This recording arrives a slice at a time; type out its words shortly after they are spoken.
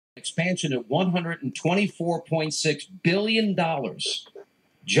expansion at $124.6 billion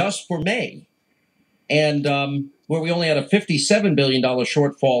just for May. And where we only had a $57 billion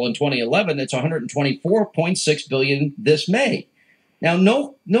shortfall in 2011, it's $124.6 billion this May. Now,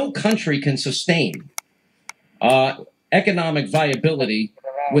 no country can sustain economic viability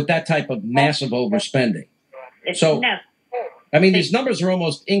with that type of massive overspending. So, I mean, these numbers are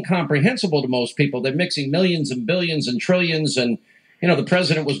almost incomprehensible to most people. They're mixing millions and billions and trillions. And, you know, the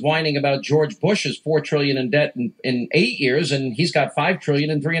president was whining about George Bush's $4 trillion in debt in 8 years, and he's got $5 trillion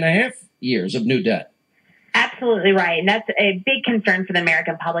in 3.5 years of new debt. Absolutely right. And that's a big concern for the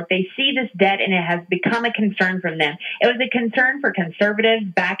American public. They see this debt and it has become a concern from them. It was a concern for conservatives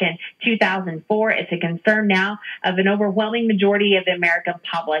back in 2004. It's a concern now of an overwhelming majority of the American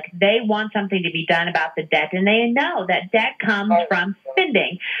public. They want something to be done about the debt, and they know that debt comes from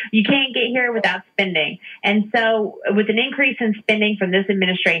spending. You can't get here without spending. And so with an increase in spending from this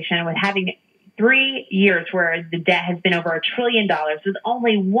administration, with having 3 years where the debt has been over $1 trillion, with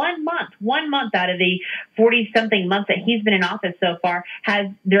only 1 month out of the 40-something months that he's been in office so far, has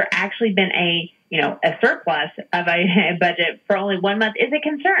there actually been a surplus of a budget for only 1 month, is a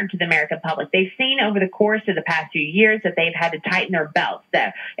concern to the American public. They've seen over the course of the past few years that they've had to tighten their belts,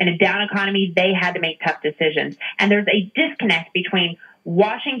 that in a down economy, they had to make tough decisions. And there's a disconnect between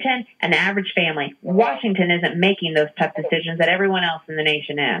Washington and the average family. Washington isn't making those tough decisions that everyone else in the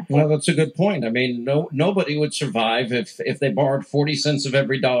nation is. Well, that's a good point. I mean, nobody would survive if they borrowed 40 cents of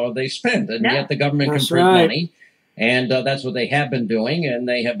every dollar they spent, and yet the government can print money, and that's what they have been doing, and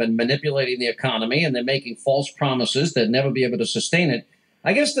they have been manipulating the economy, and they're making false promises that never be able to sustain it.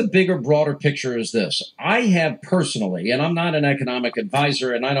 I guess the bigger, broader picture is this. I have personally, and I'm not an economic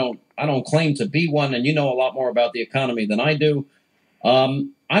advisor, and I don't claim to be one, and you know a lot more about the economy than I do.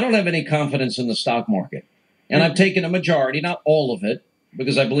 I don't have any confidence in the stock market. And I've taken a majority, not all of it,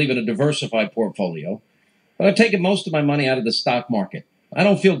 because I believe in a diversified portfolio, but I've taken most of my money out of the stock market. I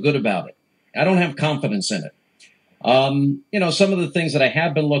don't feel good about it. I don't have confidence in it. Some of the things that I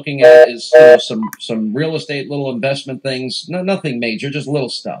have been looking at is some real estate, little investment things, nothing major, just little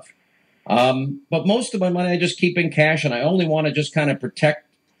stuff. But most of my money I just keep in cash, and I only want to just kind of protect,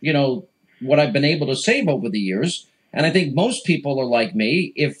 what I've been able to save over the years. And I think most people are like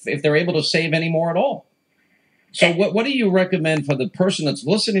me if they're able to save any more at all. So what do you recommend for the person that's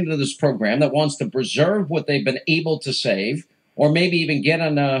listening to this program that wants to preserve what they've been able to save, or maybe even get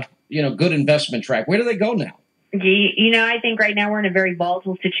on a good investment track? Where do they go now? I think right now we're in a very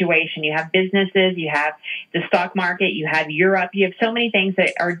volatile situation. You have businesses, you have the stock market, you have Europe, you have so many things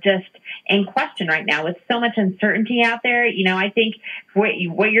that are just in question right now with so much uncertainty out there. I think what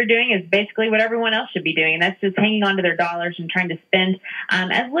you're doing is basically what everyone else should be doing, and that's just hanging on to their dollars and trying to spend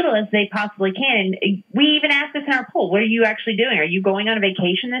as little as they possibly can. And we even asked this in our poll, what are you actually doing? Are you going on a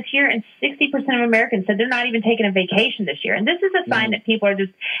vacation this year? And 60% of Americans said they're not even taking a vacation this year. And this is a sign that people are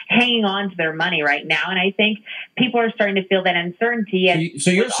just hanging on to their money right now. And I think people are starting to feel that uncertainty.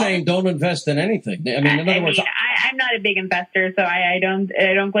 So you're saying don't invest in anything. I mean, in other words, I'm not a big investor, so I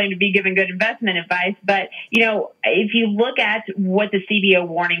don't claim to be giving good investment advice. But if you look at what the CBO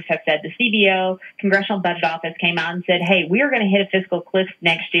warnings have said, the CBO Congressional Budget Office came out and said, "Hey, we are going to hit a fiscal cliff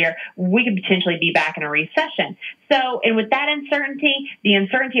next year. We could potentially be back in a recession." So, and with that uncertainty, the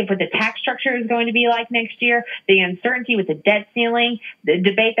uncertainty of what the tax structure is going to be like next year, the uncertainty with the debt ceiling, the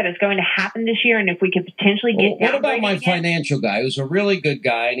debate that is going to happen this year, and if we could potentially get what about my financial guy who's a really good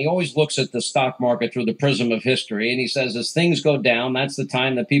guy, and he always looks at the stock market through the prism of history, and he says as things go down, that's the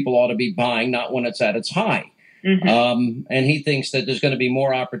time that people ought to be buying, not when it's at its high. And he thinks that there's going to be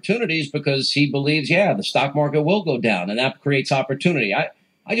more opportunities because he believes, the stock market will go down, and that creates opportunity.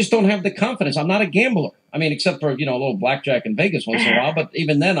 I just don't have the confidence. I'm not a gambler. I mean, except for, a little blackjack in Vegas once in a while. But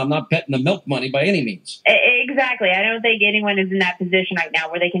even then, I'm not betting the milk money by any means. Exactly. I don't think anyone is in that position right now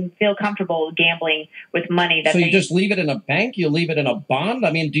where they can feel comfortable gambling with money. So you just leave it in a bank? You leave it in a bond?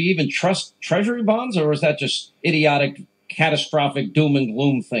 I mean, do you even trust treasury bonds? Or is that just idiotic, catastrophic doom and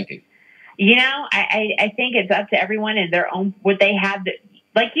gloom thinking? I think it's up to everyone in their own, what they have.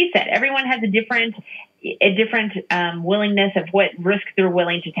 Like you said, everyone has a different willingness of what risk they're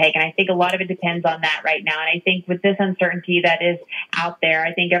willing to take. And I think a lot of it depends on that right now. And I think with this uncertainty that is out there,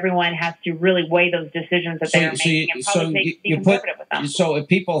 I think everyone has to really weigh those decisions that they're making and probably be conservative with them. So if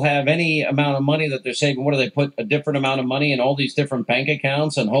people have any amount of money that they're saving, what do they put a different amount of money in all these different bank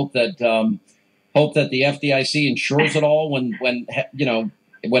accounts and hope that the FDIC insures it all when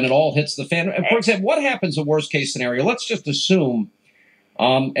it all hits the fan? For example, what happens in worst case scenario? Let's just assume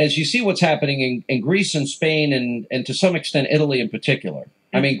as you see what's happening in Greece and Spain and to some extent Italy in particular.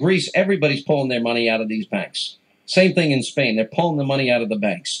 I mean, Greece, everybody's pulling their money out of these banks. Same thing in Spain. They're pulling the money out of the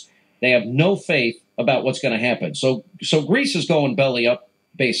banks. They have no faith about what's going to happen. So Greece is going belly up,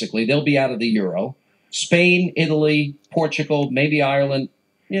 basically. They'll be out of the euro. Spain, Italy, Portugal, maybe Ireland,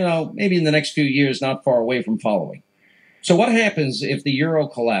 maybe in the next few years, not far away from following. So what happens if the euro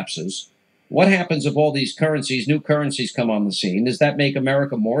collapses? What happens if all these currencies, new currencies come on the scene? Does that make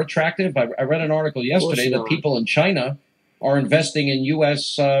America more attractive? I read an article yesterday that people in China are investing in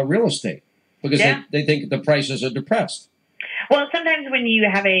U.S. Real estate because they think the prices are depressed. Well, sometimes when you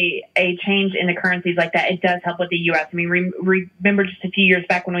have a change in the currencies like that, it does help with the U.S. I mean, remember just a few years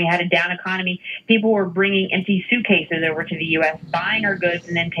back when we had a down economy, people were bringing empty suitcases over to the U.S., buying our goods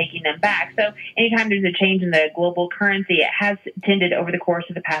and then taking them back. So anytime there's a change in the global currency, it has tended over the course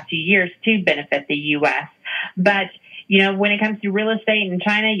of the past few years to benefit the U.S. But when it comes to real estate in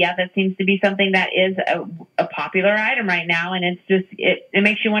China, that seems to be something that is a popular item right now. And it's just, it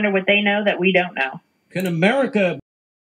makes you wonder what they know that we don't know. Can America